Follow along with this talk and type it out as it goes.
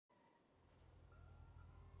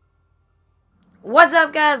What's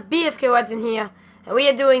up, guys? BFK Watson here, and we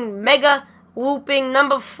are doing Mega Looping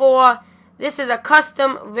number 4. This is a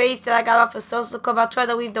custom race that I got off of Social Club. I'll try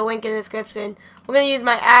to leave the link in the description. We're going to use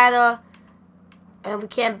my adder, and we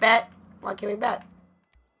can't bet. Why can't we bet?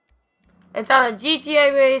 It's on a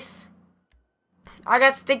GTA race. I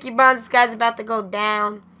got sticky buns. This guy's about to go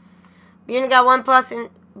down. We only got one person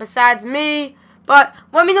besides me, but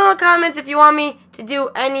let me know in the comments if you want me to do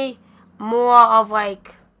any more of,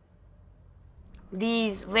 like,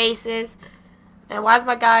 these races. And why is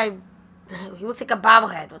my guy, he looks like a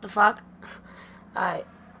bobblehead. What the fuck? Alright,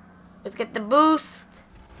 let's get the boost.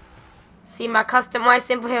 See my custom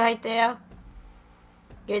license plate right there.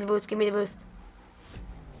 Give me the boost, give me the boost.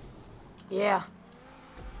 Yeah.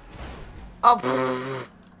 Oh,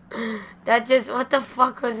 that just, what the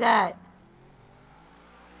fuck was that?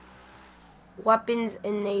 Weapons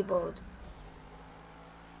enabled.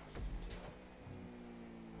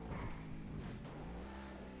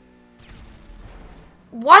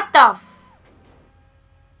 What the f...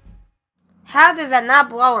 How does that not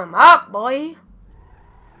blow him up, boy?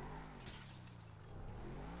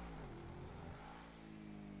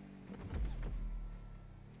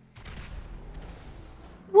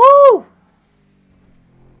 Woo!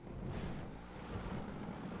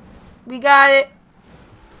 We got it.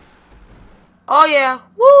 Oh yeah.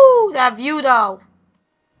 Woo! That view though.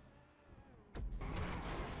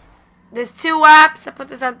 There's 2 apps. I put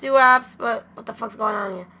this on 2 apps, but what the fuck's going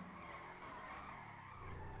on here?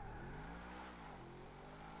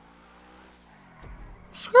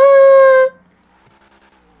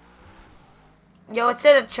 Yo, it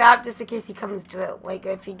said a trap just in case he comes to it. Like,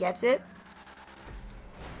 if he gets it.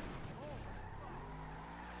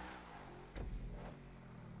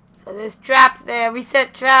 So there's traps there. We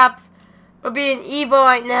set traps. We're being evil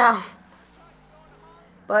right now.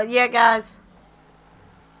 But yeah, guys.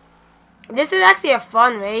 This is actually a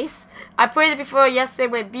fun race. I played it before yesterday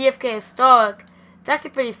with BFK Historic. It's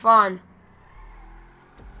actually pretty fun.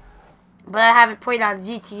 But I haven't played on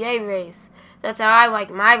GTA race. That's how I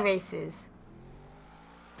like my races.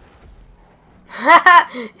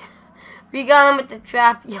 We got him with the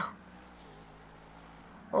trap, yo.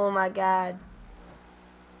 Oh my god.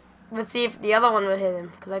 Let's see if the other one will hit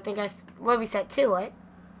him. Because I think well, we set 2, right?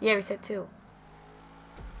 Yeah, we set 2.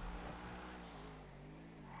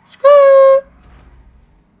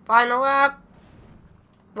 Final lap.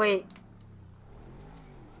 Wait.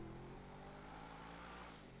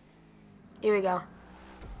 Here we go.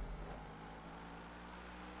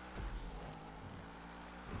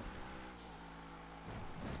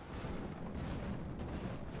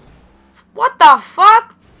 What the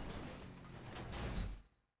fuck?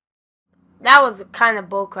 That was kind of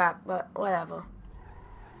bullcrap, but whatever.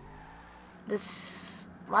 This.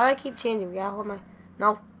 Why do I keep changing? We gotta hold my.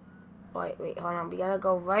 No. Wait, hold on. We gotta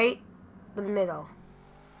go right the middle.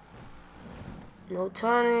 No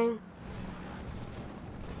turning.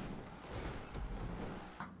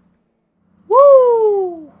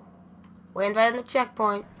 Woo! Land right on the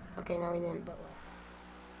checkpoint. Okay, no, we didn't, but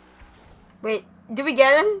wait, did we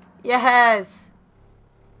get him? Yes.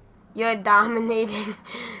 You're dominating.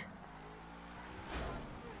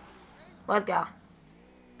 Let's go.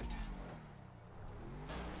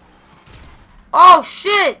 Oh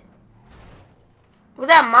shit! Was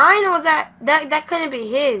that mine or was that couldn't be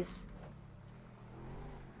his?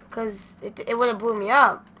 Cause it would have blew me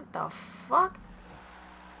up. What the fuck?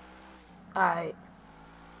 Alright.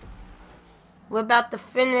 We're about to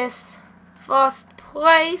finish first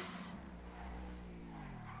place.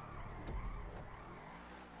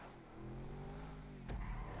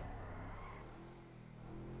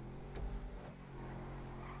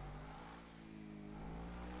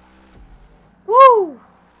 Woo!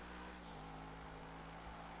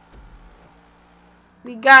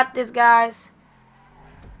 We got this, guys.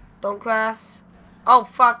 Don't crash. Oh,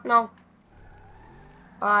 fuck, no.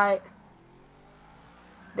 Alright.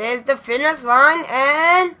 There's the finish line,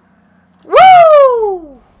 and...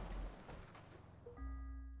 Woo!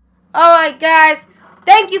 Alright, guys.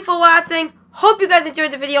 Thank you for watching. Hope you guys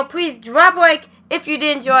enjoyed the video. Please drop a like if you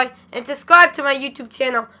did enjoy, and subscribe to my YouTube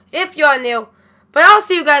channel if you're new. But I'll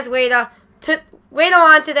see you guys later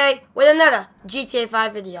on today with another GTA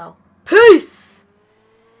 5 video. Peace!